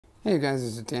Hey guys,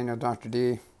 this is Daniel, Dr.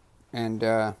 D, and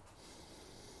this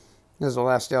is the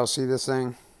last day I'll see this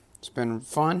thing. It's been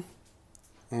fun,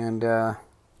 and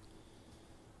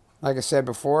like I said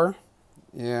before,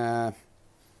 yeah,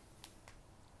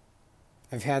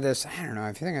 I've had this, I don't know,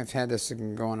 I think I've had this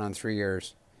thing going on 3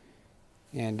 years,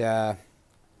 and I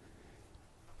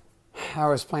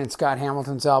was playing Scott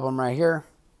Hamilton's album right here,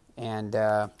 and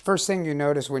first thing you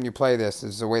notice when you play this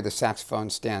is the way the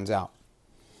saxophone stands out.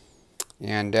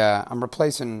 And I'm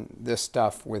replacing this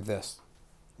stuff with this.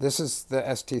 This is the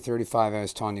ST35 I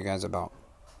was telling you guys about.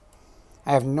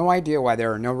 I have no idea why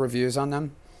there are no reviews on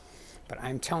them, but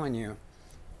I'm telling you,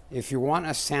 if you want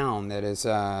a sound that is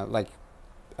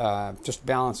just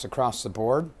balanced across the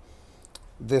board,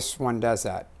 this one does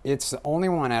that. It's the only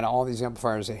one out of all these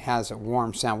amplifiers that has a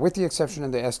warm sound, with the exception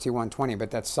of the ST120,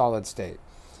 but that's solid state.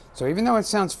 So even though it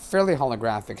sounds fairly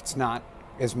holographic, it's not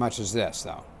as much as this,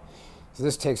 though. So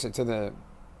this takes it to the,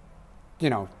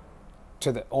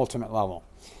 to the ultimate level.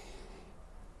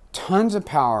 Tons of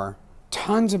power,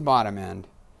 tons of bottom end.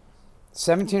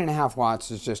 17.5 watts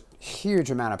is just a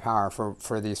huge amount of power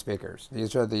for these speakers.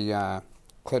 These are the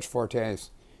Klitsch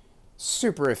Fortes.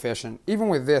 Super efficient. Even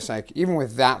with this, even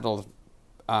with that little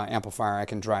amplifier, I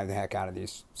can drive the heck out of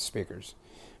these speakers.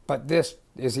 But this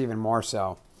is even more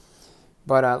so.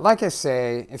 But like I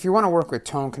say, if you want to work with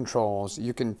tone controls,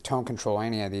 you can tone control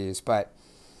any of these, but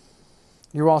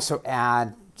you also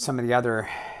add some of the other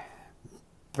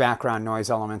background noise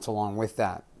elements along with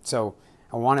that. So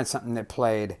I wanted something that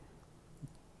played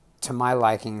to my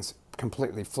likings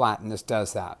completely flat, and this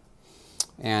does that.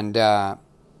 And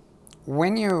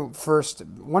one of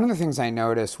the things I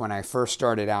noticed when I first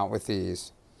started out with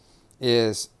these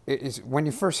is when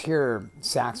you first hear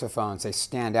saxophones, they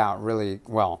stand out really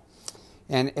well.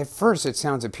 And at first it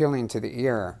sounds appealing to the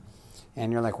ear,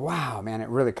 and you're like, wow, man, it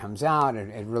really comes out,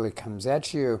 it really comes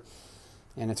at you,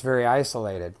 and it's very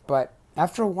isolated. But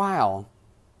after a while,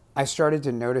 I started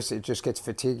to notice it just gets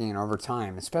fatiguing over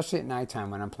time, especially at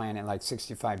nighttime when I'm playing at like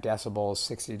 65 decibels,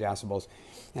 60 decibels,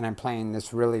 and I'm playing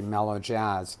this really mellow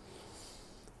jazz.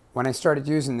 When I started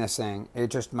using this thing,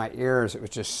 my ears, it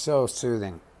was just so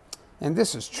soothing. And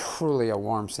this is truly a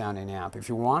warm sounding amp. If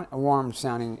you want a warm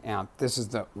sounding amp, this is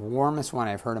the warmest one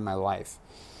I've heard in my life.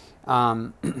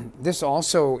 This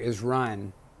also is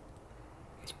run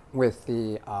with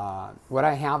the, what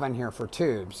I have on here for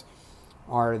tubes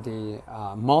are the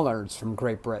Mullards from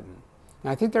Great Britain. Now,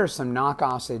 I think there's some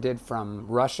knockoffs they did from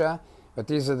Russia, but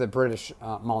these are the British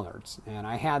Mullards. And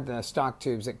I had the stock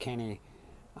tubes that Kenny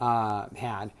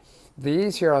had.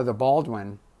 These here are the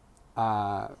Baldwin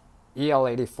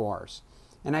EL84s.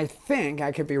 And I think,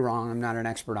 I could be wrong, I'm not an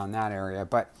expert on that area,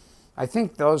 but I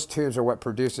think those tubes are what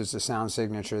produces the sound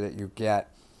signature that you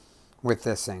get with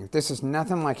this thing. This is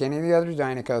nothing like any of the other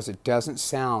Dynacos. It doesn't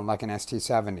sound like an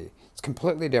ST70. It's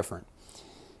completely different.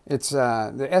 It's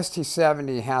the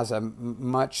ST70 has a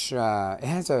much, it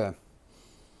has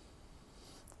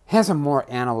a more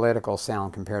analytical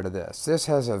sound compared to this. This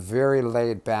has a very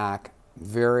laid back,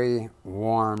 very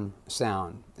warm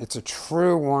sound. It's a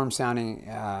true warm sounding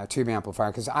tube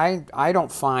amplifier, because I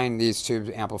don't find these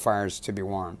tube amplifiers to be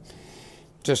warm,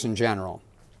 just in general.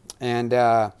 And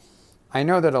I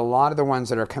know that a lot of the ones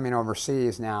that are coming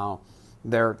overseas now,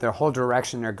 their whole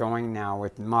direction they're going now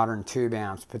with modern tube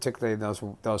amps, particularly those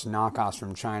knockoffs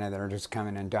from China that are just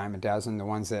coming in dime a dozen, the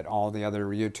ones that all the other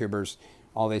YouTubers,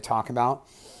 all they talk about,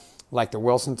 like the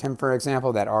Wilson Tim, for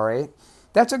example, that R8.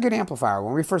 That's a good amplifier.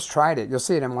 When we first tried it, you'll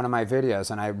see it in one of my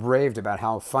videos, and I raved about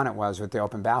how fun it was with the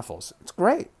open baffles. It's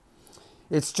great.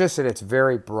 It's just that it's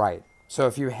very bright. So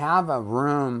if you have a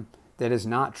room that is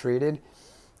not treated,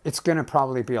 it's going to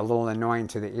probably be a little annoying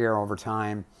to the ear over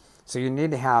time. So you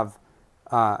need to have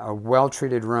a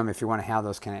well-treated room if you want to have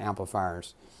those kind of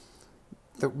amplifiers.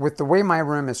 With the way my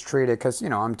room is treated, because,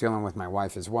 I'm dealing with my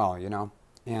wife as well,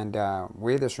 and the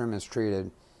way this room is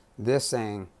treated, this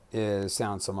thing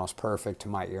sounds the most perfect to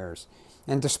my ears.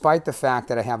 And despite the fact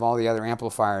that I have all the other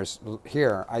amplifiers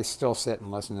here, I still sit and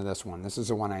listen to this one. This is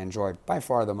the one I enjoy by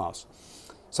far the most.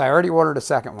 So I already ordered a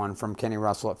second one from Kenny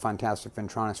Russell at Fantastic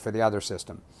Fintronics for the other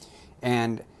system.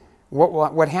 And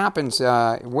what happens,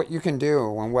 what you can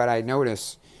do, and what I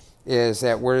notice, is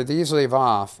that where these leave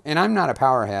off, and I'm not a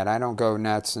powerhead, I don't go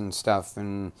nuts and stuff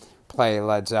and play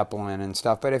Led Zeppelin and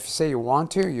stuff, but if you say you want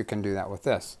to, you can do that with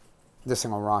this. This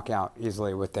thing will rock out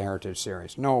easily with the Heritage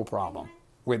series, no problem,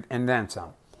 and then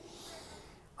some.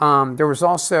 There was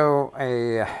also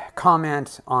a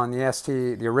comment on the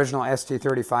original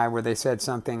ST35, where they said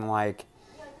something like,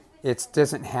 it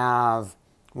doesn't have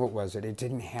what was it? It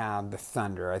didn't have the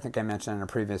thunder. I think I mentioned in a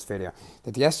previous video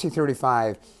that the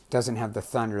ST35 doesn't have the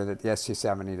thunder that the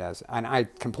ST70 does. And I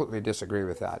completely disagree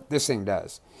with that. This thing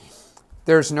does.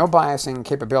 There's no biasing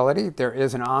capability. There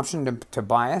is an option to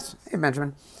bias. Hey,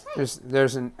 Benjamin.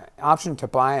 There's an option to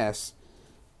bias.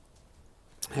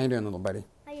 How you doing, little buddy?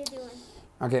 How you doing?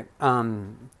 Okay.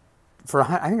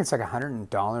 I think it's like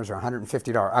 $100 or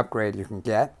 $150 upgrade you can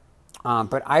get.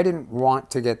 But I didn't want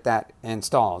to get that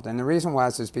installed. And the reason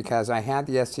is because I had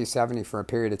the ST70 for a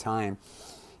period of time,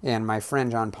 and my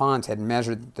friend John Pons had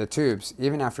measured the tubes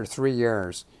even after 3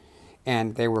 years,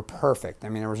 and they were perfect. I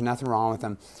mean, there was nothing wrong with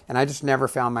them, and I just never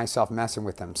found myself messing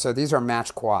with them. So these are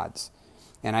match quads,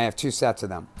 and I have 2 sets of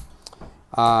them.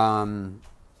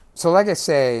 So like I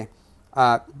say,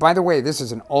 by the way, this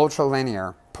is an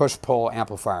ultra-linear push-pull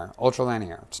amplifier,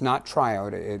 ultra-linear. It's not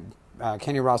triode.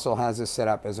 Kenny Russell has this set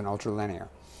up as an ultra-linear.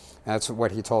 That's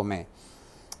what he told me.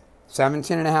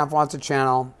 17.5 watts a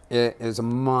channel. It is a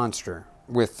monster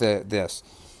with this.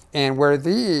 And where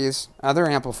these other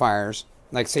amplifiers,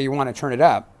 like say you want to turn it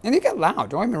up, and they get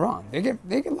loud, don't get me wrong, they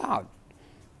get loud.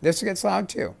 This gets loud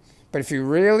too. But if you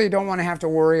really don't want to have to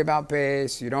worry about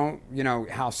bass, you don't,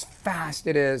 how fast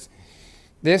it is,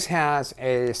 this has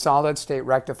a solid state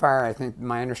rectifier. I think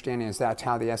my understanding is that's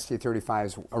how the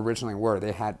ST35s originally were.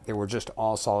 They were just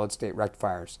all solid state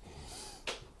rectifiers.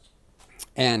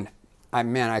 And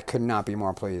I could not be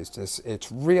more pleased.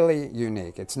 It's really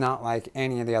unique. It's not like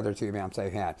any of the other tube amps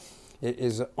I've had. It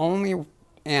is the only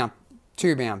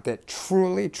tube amp that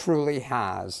truly, truly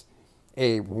has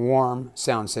a warm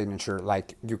sound signature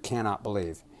like you cannot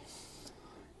believe.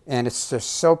 And it's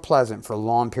just so pleasant for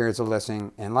long periods of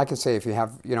listening. And like I say, if you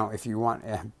have, if you want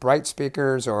bright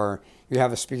speakers, or you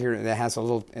have a speaker that has a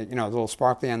little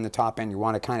sparkly on the top end, you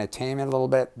want to kind of tame it a little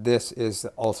bit, this is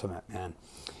the ultimate, man.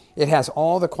 It has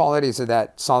all the qualities of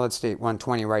that solid state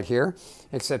 120 right here,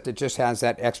 except it just has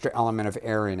that extra element of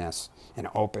airiness and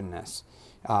openness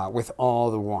with all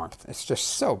the warmth. It's just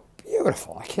so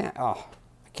beautiful. I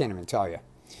can't even tell you.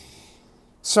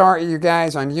 Sorry, you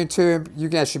guys on YouTube. You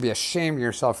guys should be ashamed of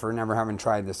yourself for never having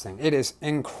tried this thing. It is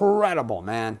incredible,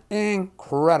 man.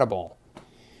 Incredible.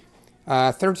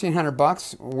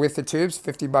 $1,300 with the tubes,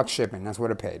 $50 shipping. That's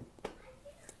what it paid.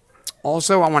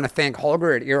 Also, I want to thank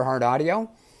Holger at Earhart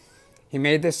Audio. He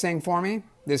made this thing for me.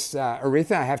 This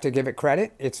Aretha, I have to give it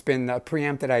credit. It's been the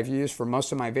preamp that I've used for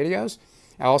most of my videos.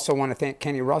 I also want to thank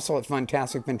Kenny Russell at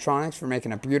Funtastic Ventronics for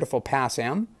making a beautiful Pass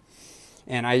M.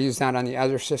 And I use that on the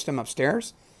other system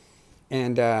upstairs.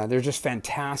 And they're just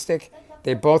fantastic.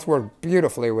 They both work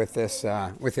beautifully with this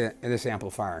this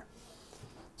amplifier.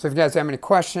 So if you guys have any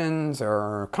questions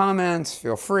or comments,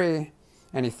 feel free.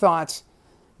 Any thoughts?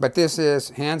 But this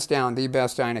is, hands down, the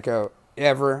best Dynaco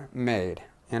ever made.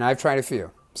 And I've tried a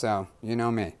few. So, you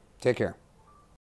know me. Take care.